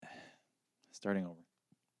Starting over.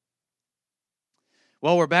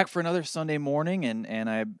 Well, we're back for another Sunday morning, and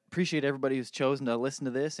I appreciate everybody who's chosen to listen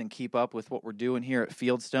to this and keep up with what we're doing here at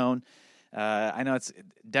Fieldstone. I know it's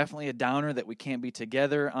definitely a downer that we can't be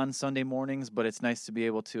together on Sunday mornings, but it's nice to be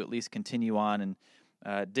able to at least continue on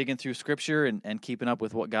and digging through Scripture and keeping up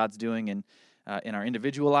with what God's doing in our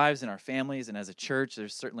individual lives, in our families, and as a church.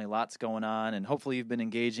 There's certainly lots going on, and hopefully you've been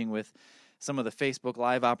engaging with some of the Facebook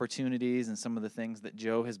Live opportunities and some of the things that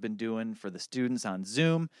Joe has been doing for the students on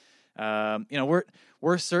Zoom.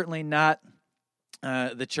 We're certainly not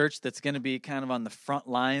the church that's going to be kind of on the front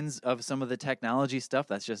lines of some of the technology stuff.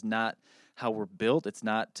 That's just not how we're built. It's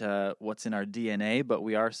not what's in our DNA, but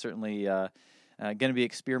we are certainly going to be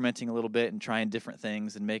experimenting a little bit and trying different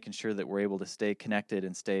things and making sure that we're able to stay connected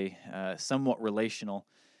and stay somewhat relational,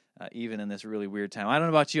 even in this really weird time. I don't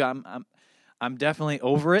know about you. I'm definitely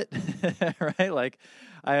over it, right? Like,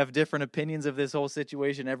 I have different opinions of this whole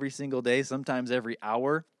situation every single day, sometimes every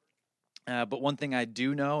hour. But one thing I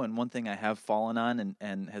do know, and one thing I have fallen on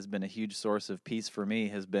and has been a huge source of peace for me,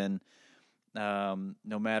 has been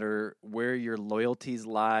no matter where your loyalties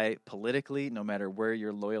lie politically, no matter where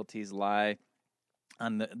your loyalties lie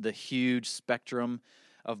on the huge spectrum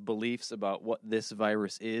of beliefs about what this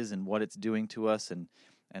virus is and what it's doing to us and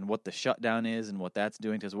what the shutdown is and what that's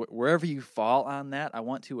doing to us, wherever you fall on that, I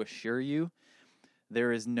want to assure you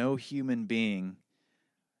there is no human being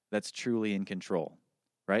that's truly in control.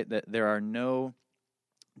 Right? That there are no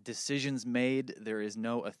decisions made, there is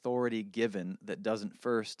no authority given that doesn't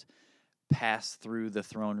first pass through the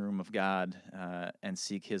throne room of God and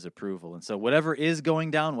seek His approval. And so whatever is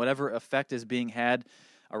going down, whatever effect is being had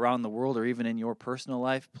around the world or even in your personal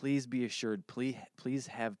life, please be assured, please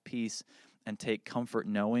have peace and take comfort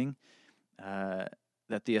knowing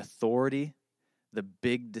that the authority, the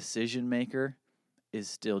big decision maker, is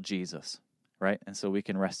still Jesus, right? And so we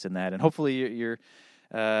can rest in that. And hopefully you're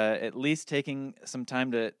at least taking some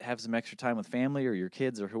time to have some extra time with family or your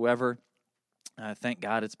kids or whoever. Thank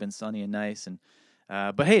God it's been sunny and nice. And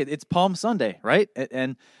but hey, it's Palm Sunday, right?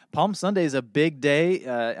 And Palm Sunday is a big day.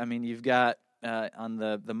 I mean, you've got on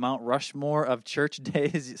the Mount Rushmore of church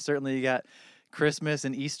days, certainly you got Christmas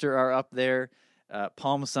and Easter are up there.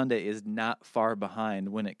 Palm Sunday is not far behind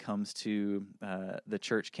when it comes to the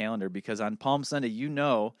church calendar, because on Palm Sunday, you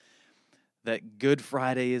know that Good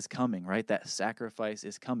Friday is coming, right? That sacrifice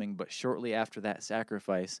is coming, but shortly after that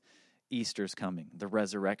sacrifice, Easter's coming. The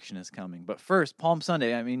resurrection is coming. But first, Palm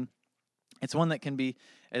Sunday, I mean, it's one that can be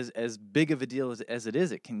as big of a deal as it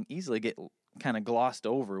is. It can easily get kind of glossed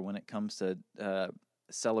over when it comes to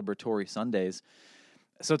celebratory Sundays.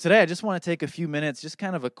 So today, I just want to take a few minutes, just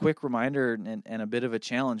kind of a quick reminder and a bit of a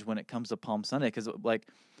challenge when it comes to Palm Sunday, because, like,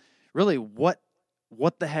 really, what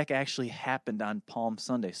the heck actually happened on Palm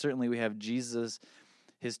Sunday? Certainly we have Jesus,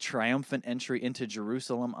 his triumphant entry into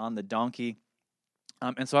Jerusalem on the donkey.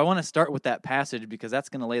 And so I want to start with that passage because that's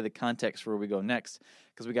going to lay the context for where we go next,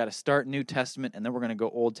 because we got to start New Testament and then we're going to go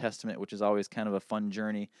Old Testament, which is always kind of a fun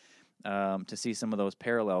journey to see some of those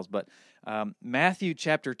parallels. But Matthew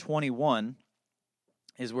chapter 21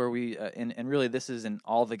 is where we, and really this is in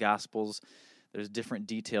all the Gospels. There's different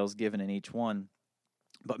details given in each one.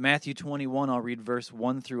 But Matthew 21, I'll read verse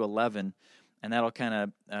 1 through 11, and that'll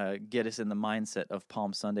kind of get us in the mindset of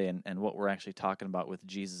Palm Sunday and what we're actually talking about with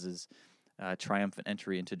Jesus' triumphant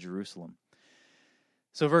entry into Jerusalem.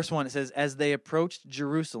 So verse 1, it says, "As they approached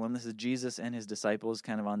Jerusalem," this is Jesus and his disciples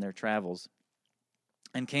kind of on their travels,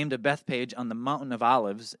 "and came to Bethphage on the mountain of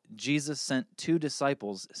Olives, Jesus sent 2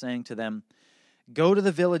 disciples, saying to them, 'Go to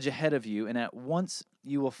the village ahead of you, and at once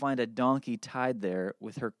you will find a donkey tied there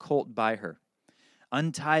with her colt by her.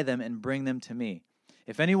 Untie them and bring them to me.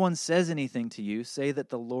 If anyone says anything to you, say that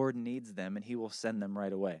the Lord needs them, and he will send them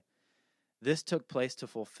right away.' This took place to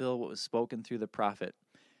fulfill what was spoken through the prophet.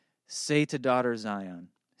 'Say to daughter Zion,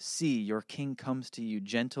 see, your king comes to you,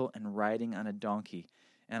 gentle and riding on a donkey,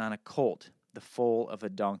 and on a colt, the foal of a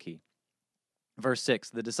donkey.'" Verse 6,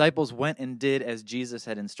 "The disciples went and did as Jesus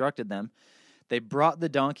had instructed them. They brought the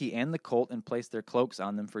donkey and the colt and placed their cloaks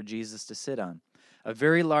on them for Jesus to sit on. A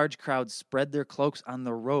very large crowd spread their cloaks on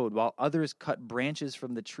the road, while others cut branches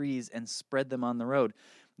from the trees and spread them on the road.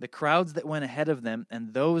 The crowds that went ahead of them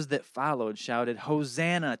and those that followed shouted,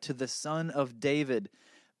 'Hosanna to the Son of David!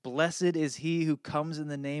 Blessed is he who comes in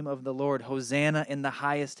the name of the Lord! Hosanna in the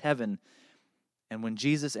highest heaven!' And when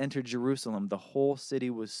Jesus entered Jerusalem, the whole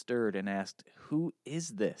city was stirred and asked, 'Who is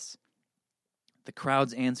this?' The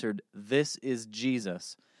crowds answered, 'This is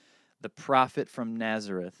Jesus, the prophet from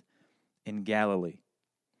Nazareth in Galilee.'"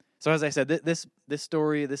 So as I said, this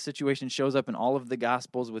story, this situation shows up in all of the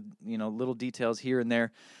Gospels with little details here and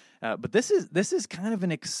there. But this is kind of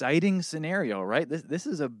an exciting scenario, right? This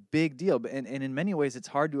is a big deal, and in many ways, it's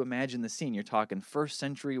hard to imagine the scene. You're talking first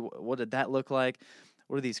century. What did that look like?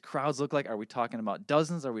 What do these crowds look like? Are we talking about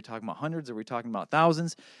dozens? Are we talking about hundreds? Are we talking about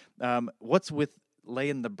thousands? What's with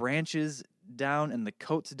laying the branches down and the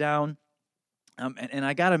coats down? And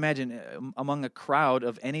I gotta imagine among a crowd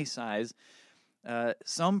of any size,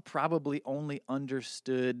 some probably only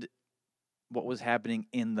understood what was happening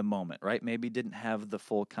in the moment, right? Maybe didn't have the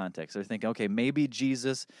full context. They're thinking, okay, maybe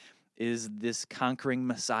Jesus is this conquering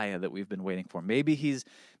Messiah that we've been waiting for. Maybe he's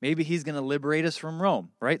going to liberate us from Rome,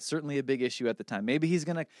 right? Certainly a big issue at the time. Maybe he's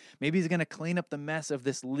going to clean up the mess of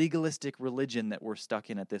this legalistic religion that we're stuck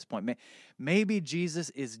in at this point. Maybe Jesus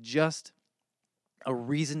is just a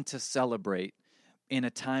reason to celebrate in a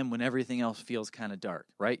time when everything else feels kind of dark,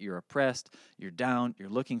 right? You're oppressed, you're down, you're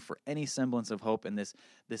looking for any semblance of hope, and this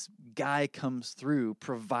guy comes through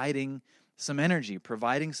providing some energy,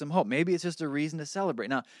 providing some hope. Maybe it's just a reason to celebrate.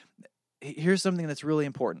 Now, here's something that's really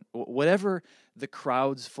important. Whatever the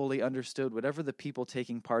crowds fully understood, whatever the people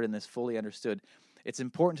taking part in this fully understood, it's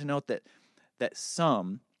important to note that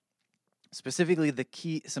some, specifically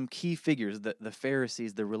some key figures, the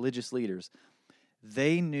Pharisees, the religious leaders,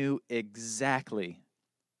 they knew exactly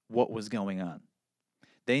what was going on.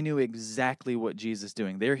 They knew exactly what Jesus is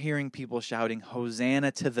doing. They're hearing people shouting,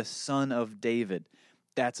 "Hosanna to the Son of David."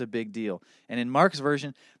 That's a big deal. And in Mark's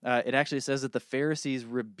version, it actually says that the Pharisees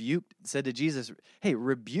said to Jesus, "Hey,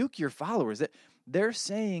 rebuke your followers." They're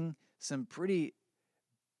saying some pretty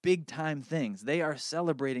big-time things. They are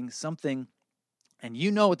celebrating something, and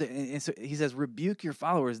you know what? So he says, "Rebuke your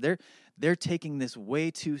followers." They're taking this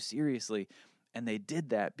way too seriously. And they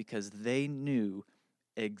did that because they knew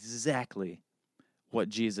exactly what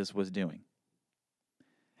Jesus was doing.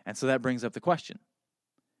 And so that brings up the question,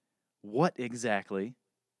 what exactly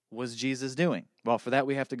was Jesus doing? Well, for that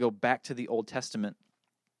we have to go back to the Old Testament,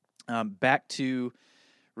 back to,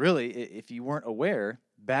 really, if you weren't aware,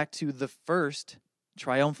 back to the first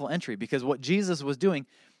triumphal entry. Because what Jesus was doing,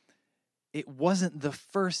 it wasn't the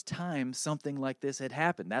first time something like this had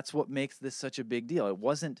happened. That's what makes this such a big deal.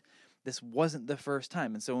 This wasn't the first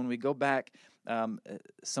time. And so when we go back,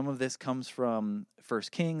 some of this comes from 1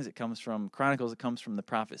 Kings, it comes from Chronicles, it comes from the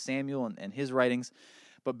prophet Samuel and his writings.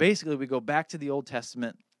 But basically we go back to the Old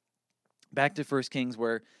Testament, back to 1 Kings,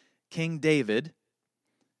 where King David,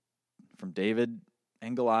 from David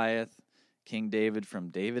and Goliath, King David from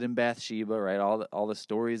David and Bathsheba, right? All the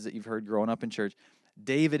stories that you've heard growing up in church.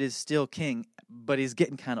 David is still king, but he's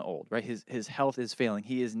getting kind of old, right? His health is failing.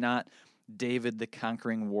 He is not David the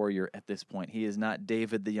conquering warrior at this point. He is not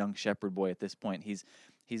David the young shepherd boy at this point. He's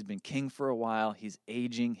been king for a while. He's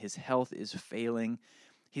aging. His health is failing.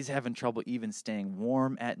 He's having trouble even staying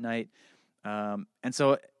warm at night. And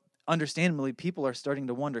so understandably, people are starting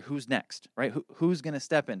to wonder who's next, right? Who's going to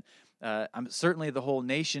step in? Certainly the whole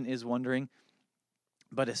nation is wondering,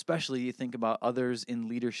 but especially you think about others in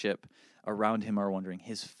leadership around him are wondering.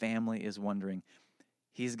 His family is wondering.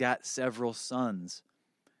 He's got several sons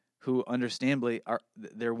who understandably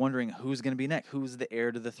they're wondering who's going to be next, who's the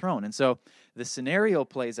heir to the throne. And so the scenario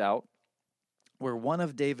plays out where one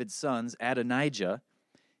of David's sons, Adonijah,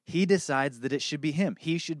 he decides that it should be him.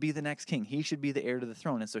 He should be the next king. He should be the heir to the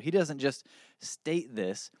throne. And so he doesn't just state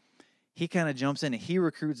this. He kind of jumps in and he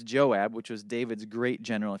recruits Joab, which was David's great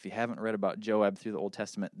general. If you haven't read about Joab through the Old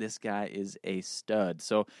Testament, this guy is a stud.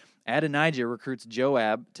 So Adonijah recruits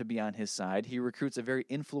Joab to be on his side. He recruits a very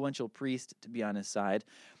influential priest to be on his side.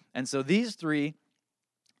 And so these three,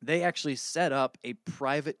 they actually set up a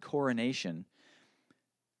private coronation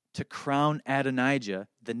to crown Adonijah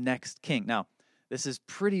the next king. Now, this is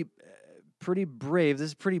pretty brave. This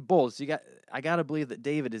is pretty bold. So I got to believe that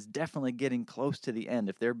David is definitely getting close to the end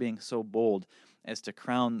if they're being so bold as to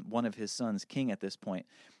crown one of his sons king at this point.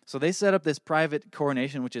 So they set up this private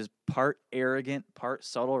coronation, which is part arrogant, part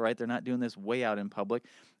subtle, right? They're not doing this way out in public.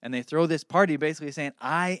 And they throw this party basically saying,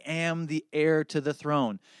 I am the heir to the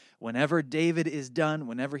throne. Whenever David is done,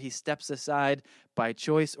 whenever he steps aside by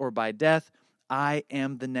choice or by death, I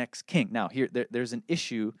am the next king. Now, there's an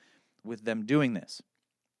issue with them doing this.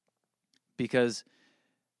 Because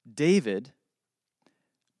David,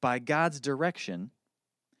 by God's direction,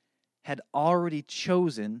 had already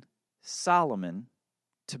chosen Solomon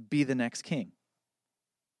to be the next king.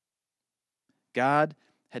 God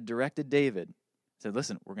had directed David, said,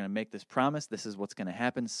 listen, we're going to make this promise. This is what's going to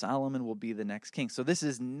happen. Solomon will be the next king. So this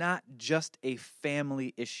is not just a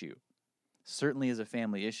family issue. Certainly is a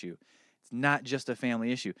family issue. It's not just a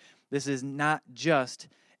family issue. This is not just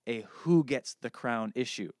a who gets the crown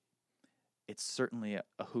issue. It's certainly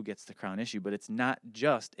a who gets the crown issue, but it's not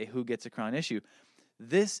just a who gets a crown issue.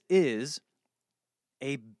 This is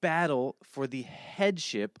a battle for the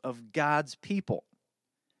headship of God's people.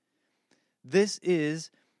 This is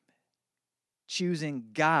choosing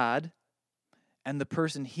God and the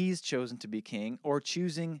person he's chosen to be king, or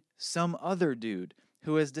choosing some other dude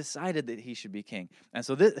who has decided that he should be king. And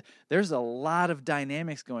so there's a lot of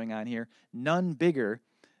dynamics going on here, none bigger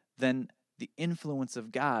than the influence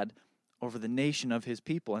of God over the nation of his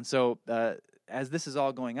people. And so as this is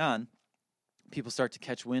all going on, people start to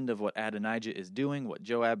catch wind of what Adonijah is doing, what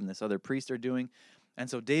Joab and this other priest are doing. And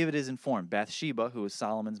so David is informed. Bathsheba, who is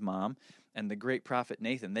Solomon's mom, and the great prophet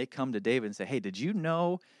Nathan, they come to David and say, hey, did you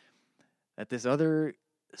know that this other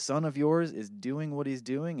son of yours is doing what he's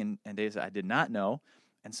doing? And David said, I did not know.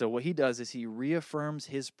 And so what he does is he reaffirms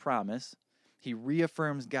his promise. He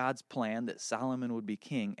reaffirms God's plan that Solomon would be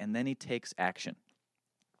king, and then he takes action.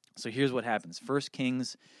 So here's what happens. 1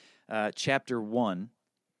 Kings chapter 1.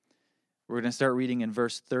 We're going to start reading in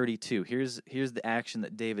verse 32. Here's the action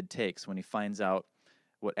that David takes when he finds out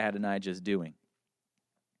what Adonijah is doing.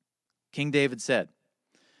 King David said,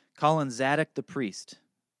 call on Zadok the priest,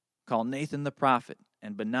 call Nathan the prophet,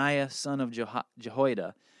 and Benaiah son of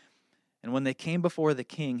Jehoiada. And when they came before the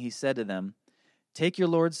king, he said to them, take your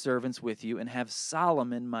Lord's servants with you, and have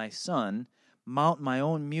Solomon my son mount my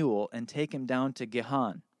own mule, and take him down to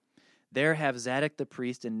Gihon. There have Zadok the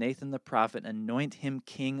priest and Nathan the prophet anoint him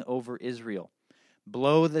king over Israel.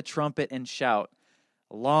 Blow the trumpet and shout,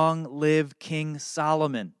 long live King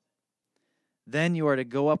Solomon. Then you are to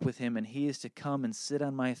go up with him, and he is to come and sit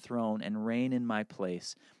on my throne and reign in my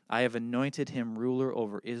place. I have anointed him ruler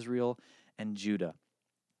over Israel and Judah.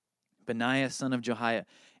 Benaiah son of Jehoiada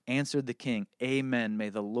answered the king, amen. May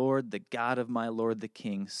the Lord, the God of my lord the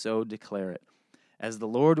king, so declare it. As the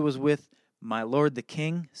Lord was with my lord the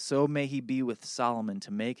king, so may he be with Solomon,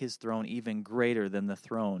 to make his throne even greater than the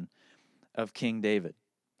throne of King David.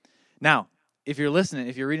 Now, if you're listening,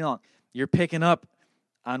 if you're reading along, you're picking up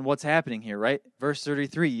on what's happening here, right? Verse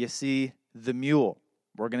 33, you see the mule.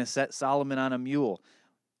 We're going to set Solomon on a mule.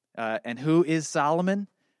 And who is Solomon?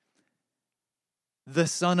 The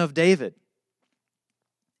son of David.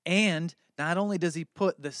 And not only does he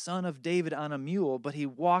put the son of David on a mule, but he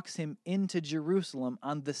walks him into Jerusalem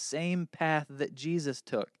on the same path that Jesus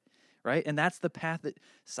took, right? And that's the path that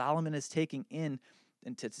Solomon is taking in,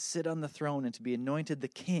 and to sit on the throne and to be anointed the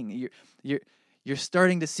king. You're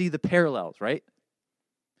starting to see the parallels, right?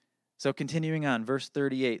 So continuing on, verse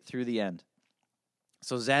 38 through the end.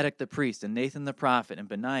 So Zadok the priest and Nathan the prophet and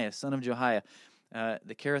Benaiah son of Jehoiada,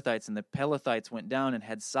 the Kerethites and the Pelethites went down and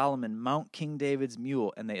had Solomon mount King David's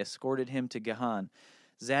mule, and they escorted him to Gihon.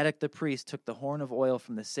 Zadok the priest took the horn of oil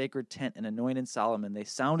from the sacred tent and anointed Solomon. They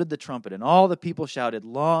sounded the trumpet, and all the people shouted,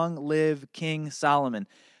 long live King Solomon,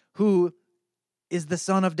 who is the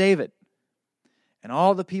son of David. And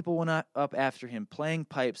all the people went up after him, playing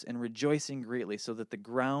pipes and rejoicing greatly, so that the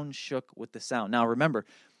ground shook with the sound. Now remember,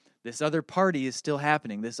 this other party is still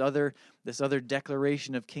happening. This other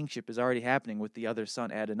declaration of kingship is already happening with the other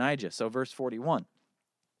son, Adonijah. So verse 41.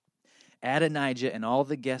 Adonijah and all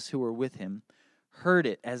the guests who were with him heard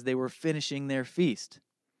it as they were finishing their feast.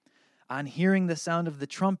 On hearing the sound of the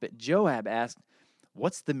trumpet, Joab asked,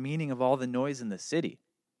 what's the meaning of all the noise in the city?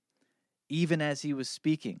 Even as he was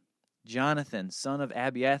speaking, Jonathan, son of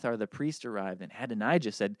Abiathar the priest, arrived, and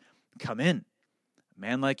Adonijah said, come in. A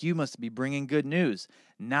man like you must be bringing good news.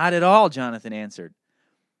 Not at all, Jonathan answered.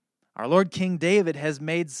 Our Lord King David has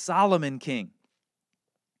made Solomon king.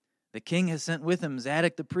 The king has sent with him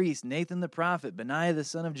Zadok the priest, Nathan the prophet, Benaiah the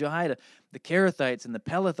son of Jehoiada, the Kerethites and the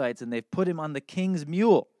Pelethites, and they've put him on the king's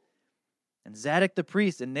mule. And Zadok the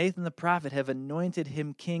priest and Nathan the prophet have anointed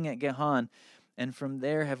him king at Gihon, and from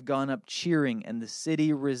there have gone up cheering, and the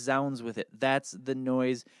city resounds with it. That's the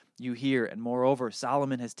noise you hear. And moreover,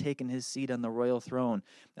 Solomon has taken his seat on the royal throne,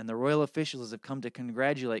 and the royal officials have come to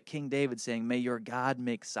congratulate King David, saying, may your God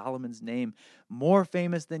make Solomon's name more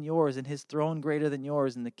famous than yours, and his throne greater than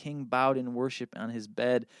yours. And the king bowed in worship on his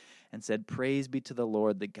bed and said, praise be to the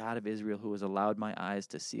Lord, the God of Israel, who has allowed my eyes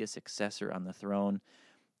to see a successor on the throne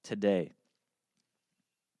today.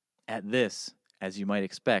 At this, as you might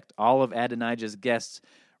expect, all of Adonijah's guests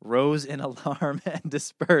rose in alarm and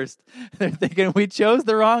dispersed. They're thinking, we chose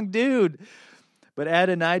the wrong dude. But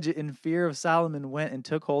Adonijah, in fear of Solomon, went and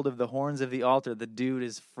took hold of the horns of the altar. The dude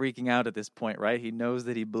is freaking out at this point, right? He knows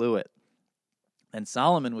that he blew it. And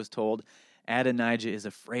Solomon was told, Adonijah is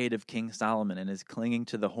afraid of King Solomon and is clinging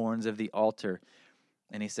to the horns of the altar.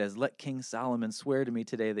 And he says, let King Solomon swear to me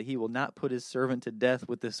today that he will not put his servant to death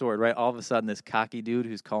with the sword, right? All of a sudden, this cocky dude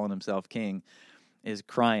who's calling himself king is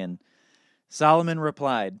crying. Solomon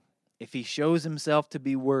replied, if he shows himself to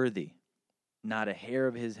be worthy, Not a hair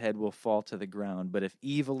of his head will fall to the ground, but if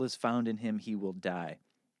evil is found in him, he will die.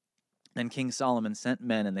 Then King Solomon sent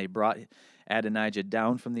men, and they brought Adonijah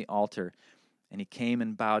down from the altar, and he came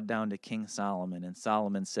and bowed down to King Solomon. And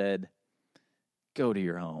Solomon said, "Go to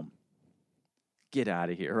your home. Get out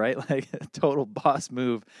of here," right? Like a total boss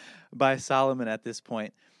move by Solomon at this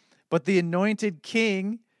point. But the anointed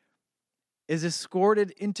king is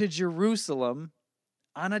escorted into Jerusalem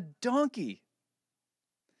on a donkey.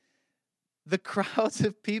 The crowds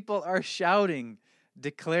of people are shouting,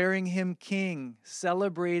 declaring him king,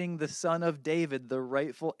 celebrating the son of David, the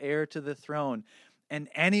rightful heir to the throne. And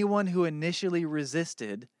anyone who initially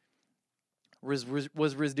resisted was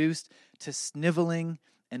reduced to sniveling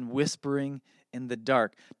and whispering in the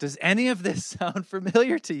dark. Does any of this sound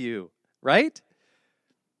familiar to you? Right?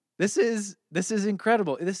 This is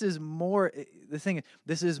incredible. This is more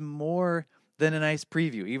than a nice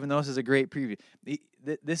preview, even though this is a great preview.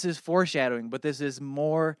 This is foreshadowing, but this is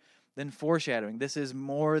more than foreshadowing. This is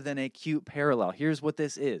more than a cute parallel. Here's what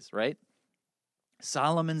this is, right?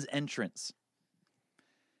 Solomon's entrance.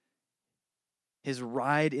 His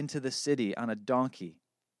ride into the city on a donkey.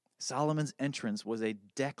 Solomon's entrance was a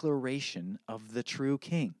declaration of the true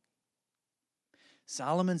king.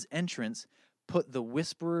 Solomon's entrance put the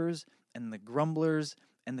whisperers and the grumblers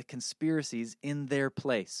and the conspiracies in their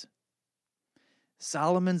place.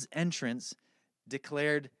 Solomon's entrance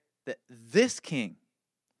declared that this king,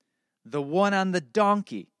 the one on the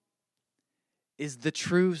donkey, is the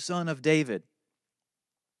true son of David.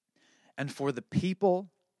 And for the people,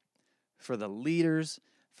 for the leaders,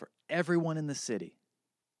 for everyone in the city,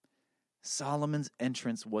 Solomon's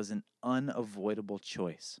entrance was an unavoidable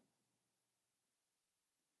choice.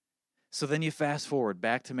 So then you fast forward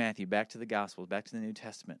back to Matthew, back to the Gospels, back to the New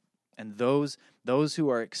Testament. And those who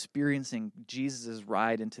are experiencing Jesus'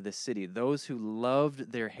 ride into the city, those who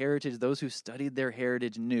loved their heritage, those who studied their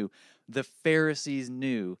heritage knew, the Pharisees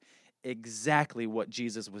knew exactly what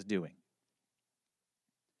Jesus was doing.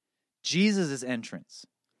 Jesus' entrance,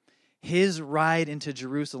 his ride into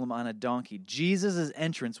Jerusalem on a donkey, Jesus'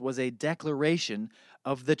 entrance was a declaration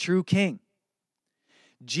of the true king.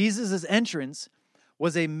 Jesus' entrance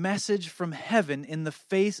was a message from heaven in the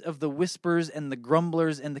face of the whispers and the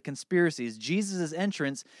grumblers and the conspiracies. Jesus'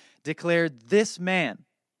 entrance declared this man,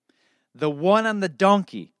 the one on the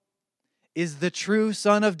donkey, is the true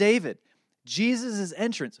son of David. Jesus'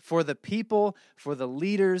 entrance for the people, for the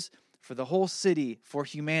leaders, for the whole city, for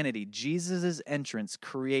humanity, Jesus' entrance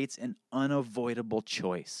creates an unavoidable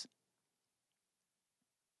choice.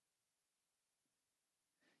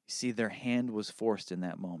 You see, their hand was forced in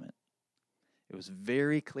that moment. It was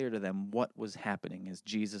very clear to them what was happening as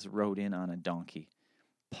Jesus rode in on a donkey.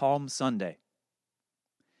 Palm Sunday.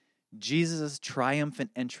 Jesus'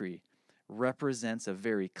 triumphant entry represents a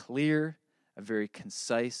very clear, a very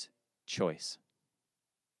concise choice.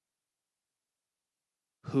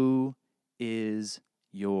 Who is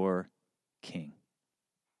your king?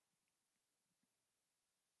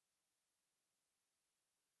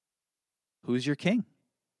 Who's your king?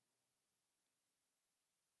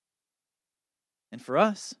 And for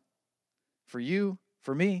us, for you,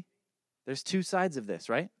 for me, there's two sides of this,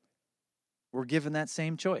 right? We're given that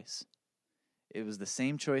same choice. It was the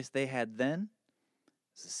same choice they had then.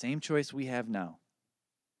 It's the same choice we have now.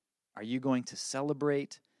 Are you going to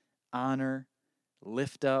celebrate, honor,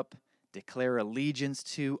 lift up, declare allegiance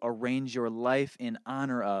to, arrange your life in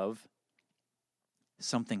honor of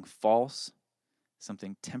something false,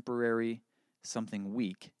 something temporary, something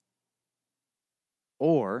weak?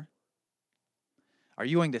 Or are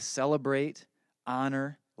you going to celebrate,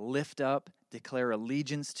 honor, lift up, declare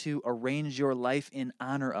allegiance to, arrange your life in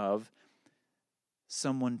honor of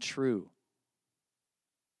someone true,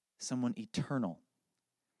 someone eternal,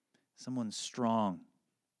 someone strong,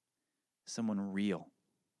 someone real?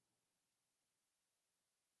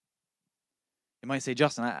 You might say,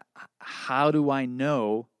 Justin, how do I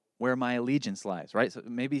know where my allegiance lies, right? So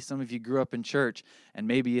maybe some of you grew up in church, and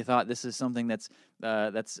maybe you thought this is something that's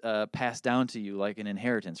passed down to you like an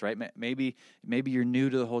inheritance, right? Maybe you're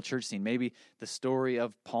new to the whole church scene. Maybe the story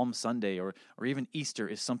of Palm Sunday or even Easter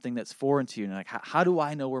is something that's foreign to you. And like, how do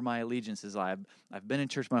I know where my allegiances lie? I've been in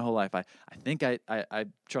church my whole life. I think I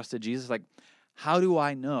trusted Jesus. Like, how do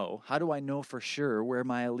I know? How do I know for sure where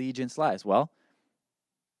my allegiance lies? Well,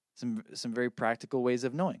 some very practical ways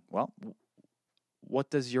of knowing. Well,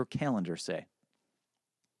 what does your calendar say?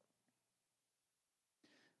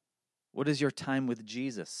 What does your time with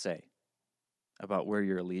Jesus say about where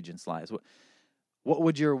your allegiance lies? What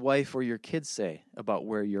would your wife or your kids say about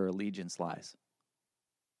where your allegiance lies?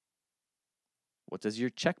 What does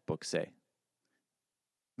your checkbook say?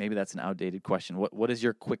 Maybe that's an outdated question. What does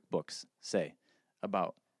your QuickBooks say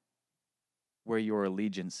about where your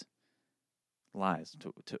allegiance lies,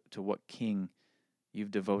 to what king you've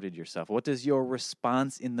devoted yourself? What does your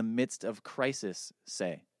response in the midst of crisis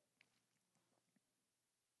say?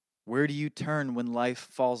 Where do you turn when life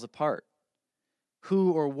falls apart?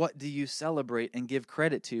 Who or what do you celebrate and give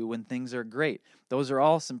credit to when things are great? Those are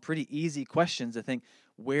all some pretty easy questions to think,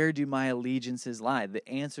 where do my allegiances lie? The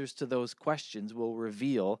answers to those questions will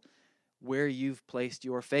reveal where you've placed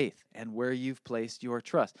your faith and where you've placed your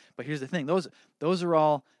trust. But here's the thing, those are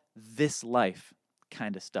all this life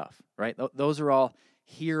kind of stuff, right? Those are all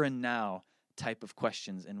here and now type of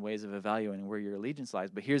questions and ways of evaluating where your allegiance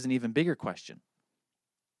lies. But here's an even bigger question.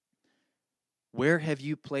 Where have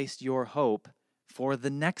you placed your hope for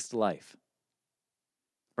the next life?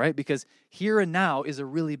 Right? Because here and now is a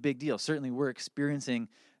really big deal. Certainly we're experiencing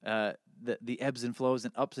the ebbs and flows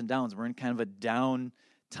and ups and downs. We're in kind of a down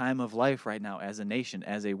time of life right now as a nation,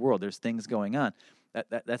 as a world. There's things going on.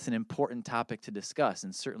 That's an important topic to discuss,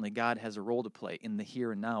 and certainly God has a role to play in the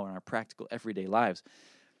here and now in our practical everyday lives.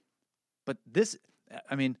 But this,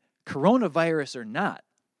 coronavirus or not,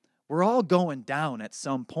 we're all going down at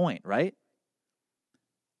some point, right?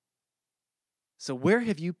 So where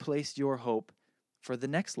have you placed your hope for the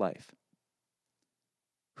next life?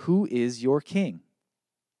 Who is your king?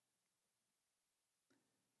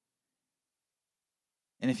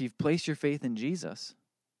 And if you've placed your faith in Jesus,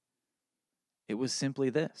 it was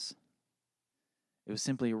simply this. It was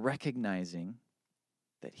simply recognizing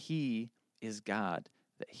that he is God,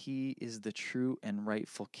 that he is the true and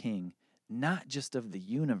rightful king, not just of the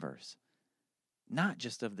universe, not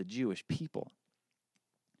just of the Jewish people,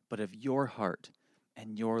 but of your heart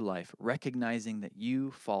and your life, recognizing that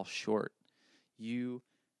you fall short. You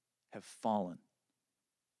have fallen.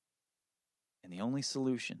 And the only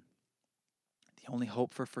solution, the only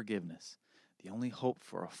hope for forgiveness, the only hope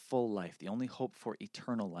for a full life, the only hope for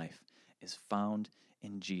eternal life is found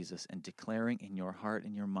in Jesus, and declaring in your heart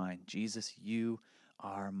and your mind, Jesus, you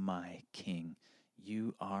are my King.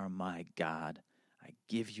 You are my God. I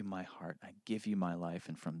give you my heart. I give you my life.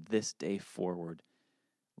 And from this day forward,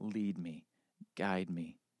 lead me, guide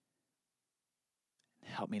me,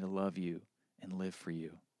 help me to love you and live for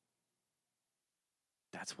you.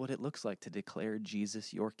 That's what it looks like to declare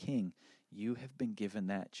Jesus your King. You have been given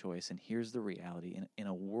that choice. And here's the reality. In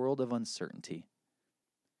a world of uncertainty,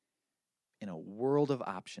 in a world of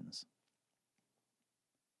options,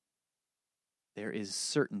 there is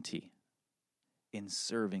certainty in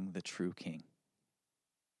serving the true King.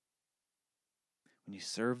 When you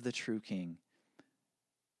serve the true King,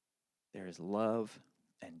 there is love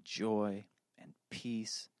and joy and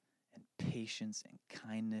peace and patience and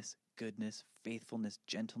kindness, goodness, faithfulness,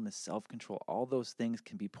 gentleness, self-control. All those things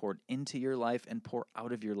can be poured into your life and pour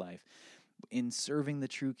out of your life. In serving the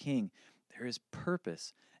true King, there is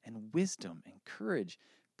purpose and wisdom and courage,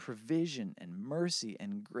 provision and mercy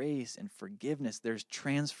and grace and forgiveness. There's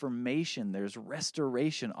transformation, there's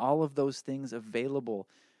restoration, all of those things available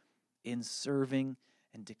in serving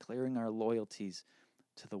and declaring our loyalties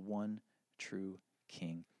to the one true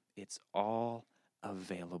King. It's all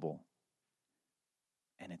available,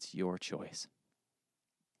 and it's your choice.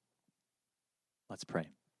 Let's pray.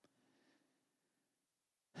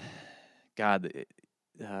 God,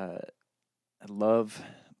 I love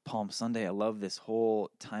Palm Sunday. I love this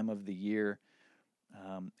whole time of the year,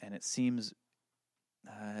 and it seems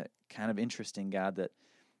kind of interesting, God, that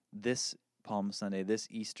this Palm Sunday, this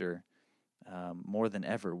Easter, more than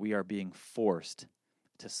ever, we are being forced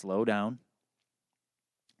to slow down,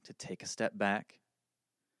 to take a step back,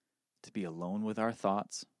 to be alone with our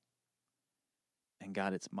thoughts. And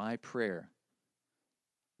God, it's my prayer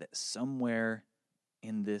that somewhere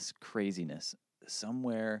in this craziness,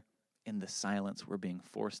 somewhere in the silence we're being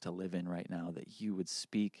forced to live in right now, that you would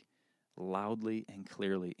speak loudly and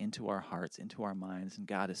clearly into our hearts, into our minds. And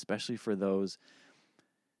God, especially for those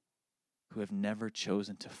who have never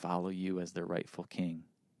chosen to follow you as their rightful King,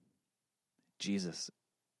 Jesus,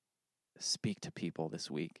 speak to people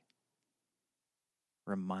this week.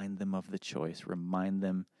 Remind them of the choice. Remind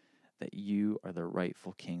them that you are the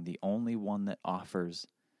rightful King, the only one that offers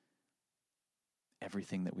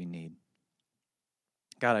everything that we need.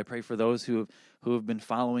 God, I pray for those who have been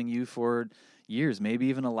following you for years, maybe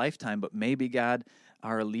even a lifetime, but maybe, God,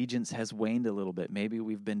 our allegiance has waned a little bit. Maybe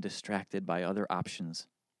we've been distracted by other options.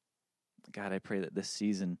 God, I pray that this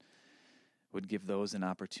season would give those an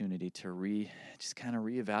opportunity to just kind of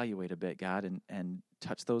reevaluate a bit, God, and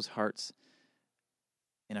touch those hearts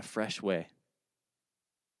in a fresh way.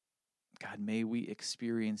 God, may we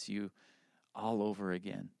experience you all over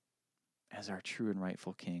again as our true and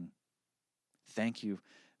rightful King. Thank you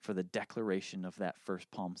for the declaration of that first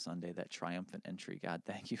Palm Sunday, that triumphant entry, God.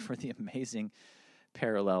 Thank you for the amazing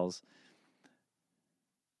parallels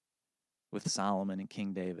with Solomon and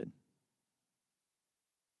King David.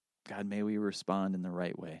 God, may we respond in the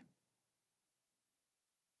right way.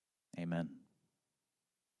 Amen.